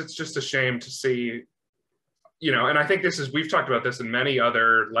 Sometimes it's just a shame to see, you know, and I think we've talked about this in many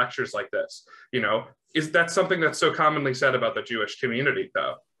other lectures like this, you know, is that something that's so commonly said about the Jewish community,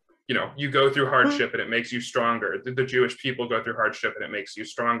 though? You know, you go through hardship and it makes you stronger. The Jewish people go through hardship and it makes you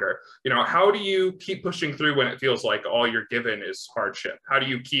stronger. You know, how do you keep pushing through when it feels like all you're given is hardship? How do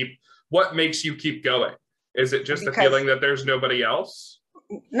you what makes you keep going? Is it just the feeling that there's nobody else?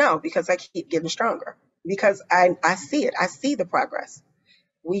 No, because I keep getting stronger. Because I see it. I see the progress.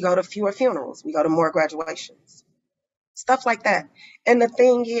 We go to fewer funerals. We go to more graduations. Stuff like that. And the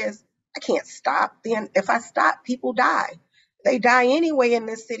thing is, I can't stop. Then if I stop, people die. They die anyway in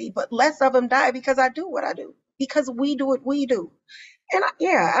this city, but less of them die because I do what I do. Because we do what we do.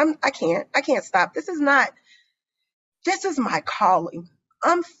 And I can't stop. This is my calling.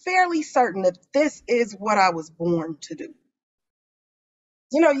 I'm fairly certain that this is what I was born to do.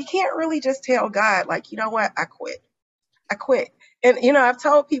 You know, you can't really just tell God, like, you know what, I quit. I quit. And, I've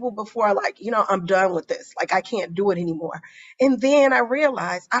told people before, like, I'm done with this. Like, I can't do it anymore. And then I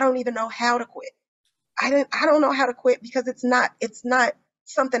realized I don't even know how to quit. I don't know how to quit because it's not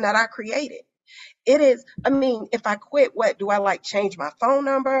something that I created. It is, if I quit, what do I like change my phone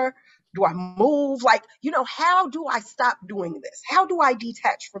number? Do I move? Like, how do I stop doing this? How do I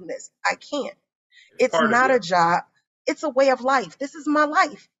detach from this? I can't. It's not a job. It's a way of life. This is my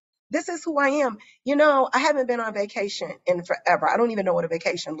life. This is who I am. I haven't been on vacation in forever. I don't even know what a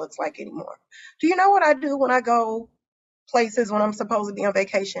vacation looks like anymore. Do you know what I do when I go places when I'm supposed to be on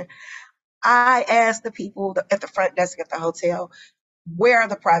vacation? I ask the people at the front desk at the hotel, where are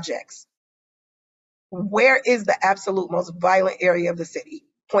the projects? Where is the absolute most violent area of the city?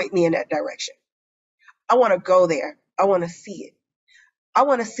 Point me in that direction. I want to go there. I want to see it. I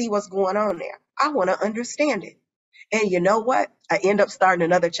want to see what's going on there. I want to understand it. And you know what? I end up starting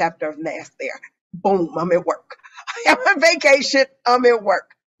another chapter of math there. Boom, I'm at work. I'm on vacation. I'm at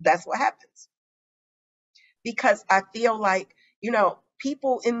work. That's what happens. Because I feel like,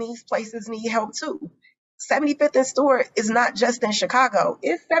 people in these places need help too. 75th and Stewart is not just in Chicago.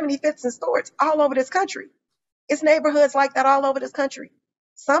 It's 75th and Stewart's all over this country. It's neighborhoods like that all over this country.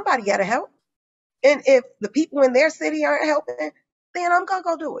 Somebody got to help. And if the people in their city aren't helping, then I'm going to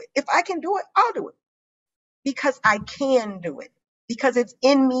go do it. If I can do it, I'll do it. Because I can do it. Because it's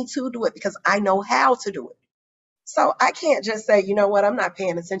in me to do it. Because I know how to do it. So I can't just say, you know what, I'm not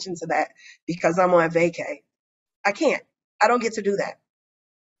paying attention to that because I'm on vacay. I can't. I don't get to do that.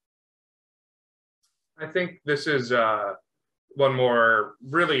 I think this is one more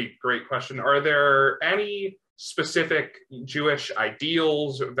really great question. Are there any specific Jewish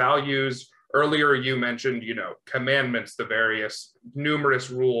ideals, values? Earlier you mentioned, commandments, the various numerous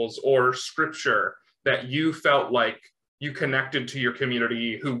rules, or scripture that you felt like you connected to your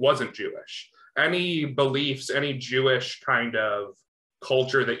community who wasn't Jewish. Any beliefs, any Jewish kind of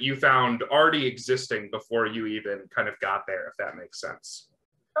culture that you found already existing before you even kind of got there, if that makes sense?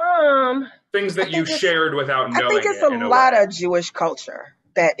 Things that you shared without knowing. I think it's a lot of Jewish culture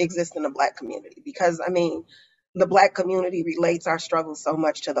that exists in the Black community because, the Black community relates our struggle so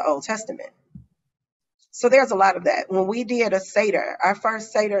much to the Old Testament. So there's a lot of that. When we did a Seder, our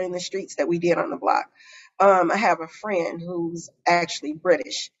first Seder in the streets that we did on the block, I have a friend who's actually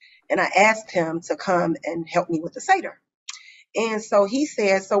British, and I asked him to come and help me with the Seder. And so he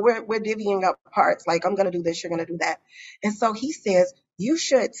says, so we're divvying up parts, like I'm going to do this, you're going to do that. And so he says, you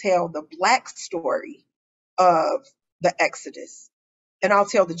should tell the Black story of the Exodus, and I'll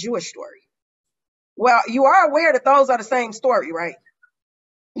tell the Jewish story. Well, you are aware that those are the same story, right?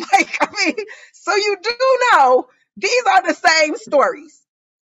 So you do know these are the same stories,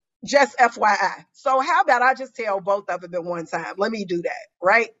 just FYI. So how about I just tell both of them at one time? Let me do that,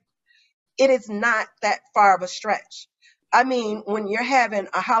 right? It is not that far of a stretch. When you're having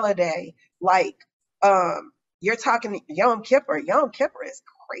a holiday, like you're talking Yom Kippur is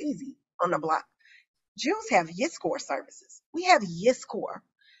crazy on the block. Jews have Yiskor services. We have Yiskor.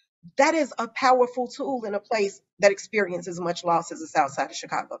 That is a powerful tool in a place that experiences as much loss as the South Side of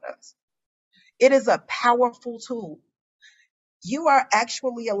Chicago does. It is a powerful tool. You are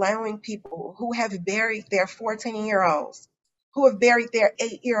actually allowing people who have buried their 14-year-olds, who have buried their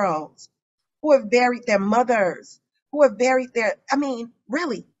 8-year-olds, who have buried their mothers, who have buried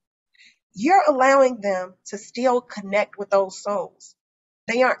really, you're allowing them to still connect with those souls.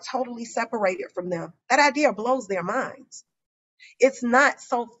 They aren't totally separated from them. That idea blows their minds. It's not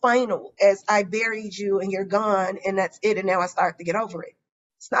so final as I buried you and you're gone and that's it and now I start to get over it.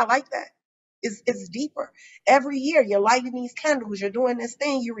 It's not like that. It's deeper. Every year you're lighting these candles, you're doing this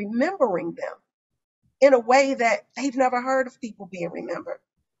thing, you're remembering them in a way that they've never heard of people being remembered.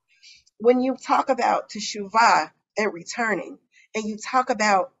 When you talk about teshuvah and returning, and you talk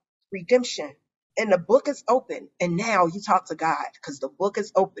about redemption, and the book is open, and now you talk to God because the book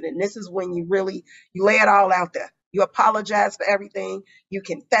is open, and this is when you lay it all out there. You apologize for everything, you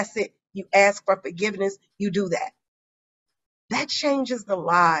confess it, you ask for forgiveness, you do that. That changes the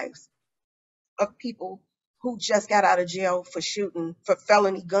lives of people who just got out of jail for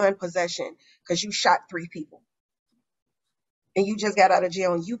felony gun possession because you shot 3 people. And you just got out of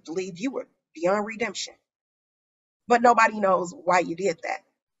jail and you believe you were beyond redemption. But nobody knows why you did that.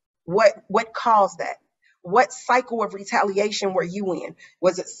 What caused that? What cycle of retaliation were you in?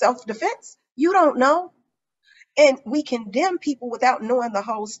 Was it self-defense? You don't know. And we condemn people without knowing the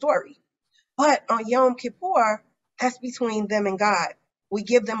whole story. But on Yom Kippur, that's between them and God. We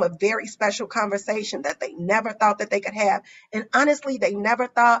give them a very special conversation that they never thought that they could have. And honestly, they never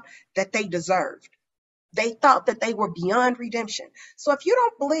thought that they deserved. They thought that they were beyond redemption. So if you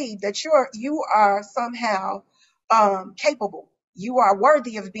don't believe that you are somehow capable. You are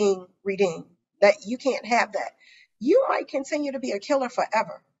worthy of being redeemed. That you can't have that. You might continue to be a killer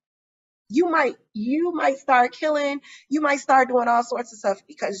forever. You might start killing, you might start doing all sorts of stuff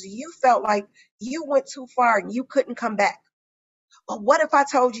because you felt like you went too far and you couldn't come back. But what if I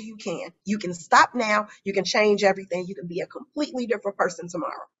told you you can? You can stop now, you can change everything, you can be a completely different person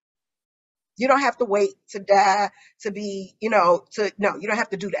tomorrow. You don't have to wait to die to be, no, you don't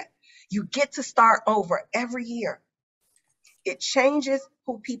have to do that. You get to start over every year. It changes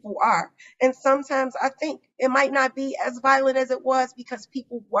who people are. And sometimes I think it might not be as violent as it was because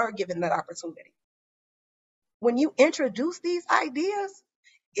people were given that opportunity. When you introduce these ideas,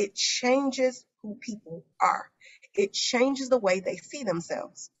 it changes who people are. It changes the way they see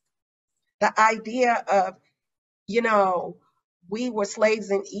themselves. The idea of, we were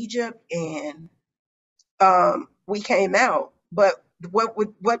slaves in Egypt and we came out, but what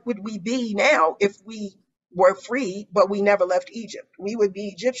would we be now if we were free, but we never left Egypt? We would be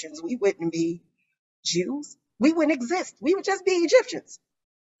Egyptians. We wouldn't be Jews. We wouldn't exist. We would just be Egyptians.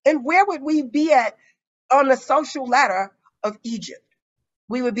 And where would we be at on the social ladder of Egypt?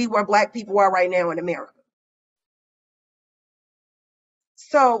 We would be where Black people are right now in America.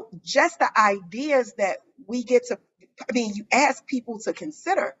 So just the ideas that we get to, you ask people to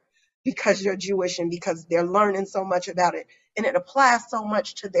consider because you're Jewish and because they're learning so much about it and it applies so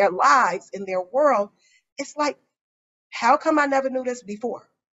much to their lives in their world. It's like, how come I never knew this before?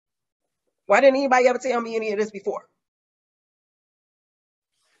 Why didn't anybody ever tell me any of this before?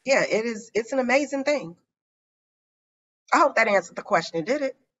 Yeah, it's an amazing thing. I hope that answered the question. Did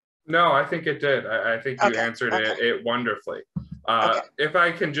it? No, I think it did. I think you answered it wonderfully. If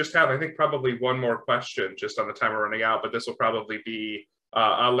I can just have, I think probably one more question just on the time we're running out, but this will probably be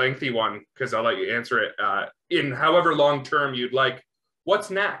a lengthy one because I'll let you answer it in however long term you'd like. What's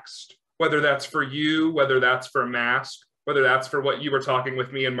next? Whether that's for you, whether that's for Mask, whether that's for what you were talking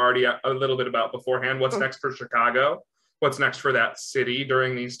with me and Marty a little bit about beforehand. What's next for Chicago? What's next for that city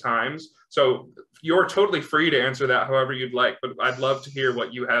during these times? So you're totally free to answer that however you'd like, but I'd love to hear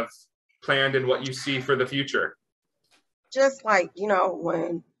what you have planned and what you see for the future. Just like,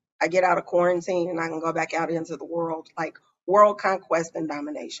 when I get out of quarantine and I can go back out into the world, like world conquest and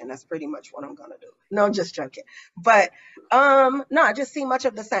domination. That's pretty much what I'm going to do. No, just joking. But no, I just see much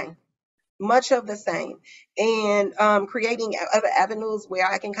of the same. And creating other avenues where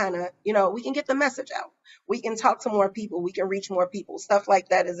I can kind of, we can get the message out. We can talk to more people. We can reach more people. Stuff like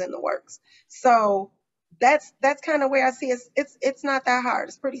that is in the works. So that's kind of where I see it. It's not that hard.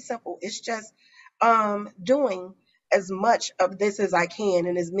 It's pretty simple. It's just doing as much of this as I can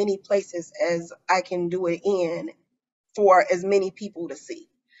in as many places as I can do it in for as many people to see.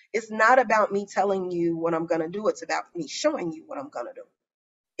 It's not about me telling you what I'm going to do. It's about me showing you what I'm going to do.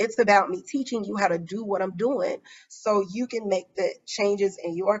 It's about me teaching you how to do what I'm doing so you can make the changes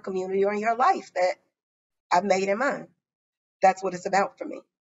in your community or in your life that I've made in mine. That's what it's about for me.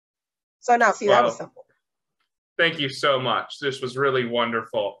 So now, see, that was simple. Thank you so much. This was really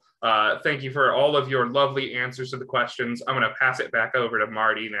wonderful. Thank you for all of your lovely answers to the questions. I'm going to pass it back over to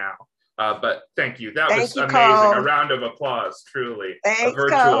Marty now. But thank you. That was amazing. Cole. A round of applause, truly. Thanks, a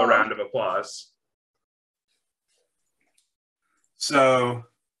virtual Cole. Round of applause. So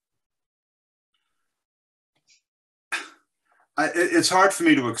it's hard for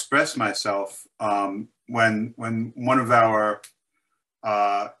me to express myself when one of our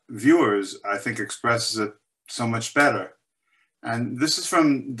viewers, I think, expresses it so much better. And this is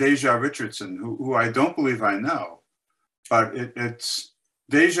from Deja Richardson, who I don't believe I know, but it's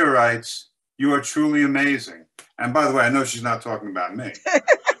Deja writes, "You are truly amazing." And by the way, I know she's not talking about me.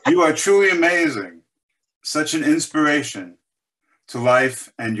 "You are truly amazing. Such an inspiration to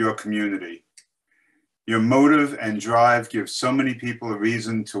life and your community. Your motive and drive give so many people a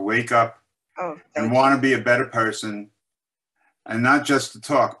reason to wake up and want to be a better person, and not just to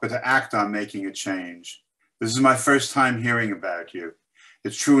talk, but to act on making a change. This is my first time hearing about you.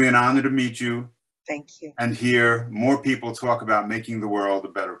 It's truly an honor to meet you. Thank you. And hear more people talk about making the world a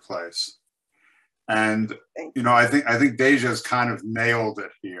better place." And I think Deja's kind of nailed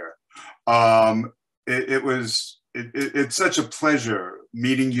it here. It's such a pleasure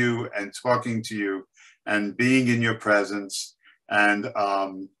meeting you and talking to you and being in your presence. And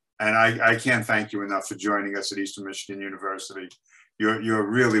I can't thank you enough for joining us at Eastern Michigan University. You're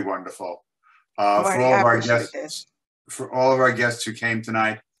really wonderful. Marty, for all of our guests who came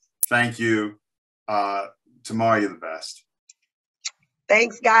tonight, thank you. Tamar, you're the best.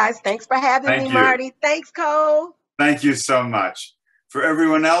 Thanks, guys. Thanks for having me, Marty. Thanks, Cole. Thank you so much. For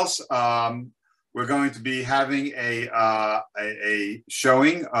everyone else, we're going to be having a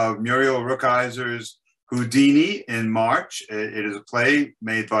showing of Muriel Rukeyser's Houdini in March. It is a play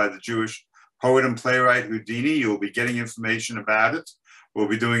made by the Jewish poet and playwright Houdini. You'll be getting information about it. We'll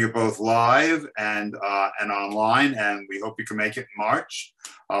be doing it both live and online, and we hope you can make it in March.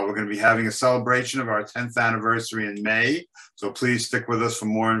 We're going to be having a celebration of our 10th anniversary in May, so please stick with us for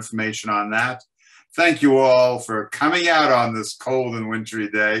more information on that. Thank you all for coming out on this cold and wintry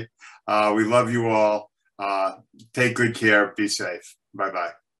day. We love you all. Take good care. Be safe.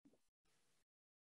 Bye-bye.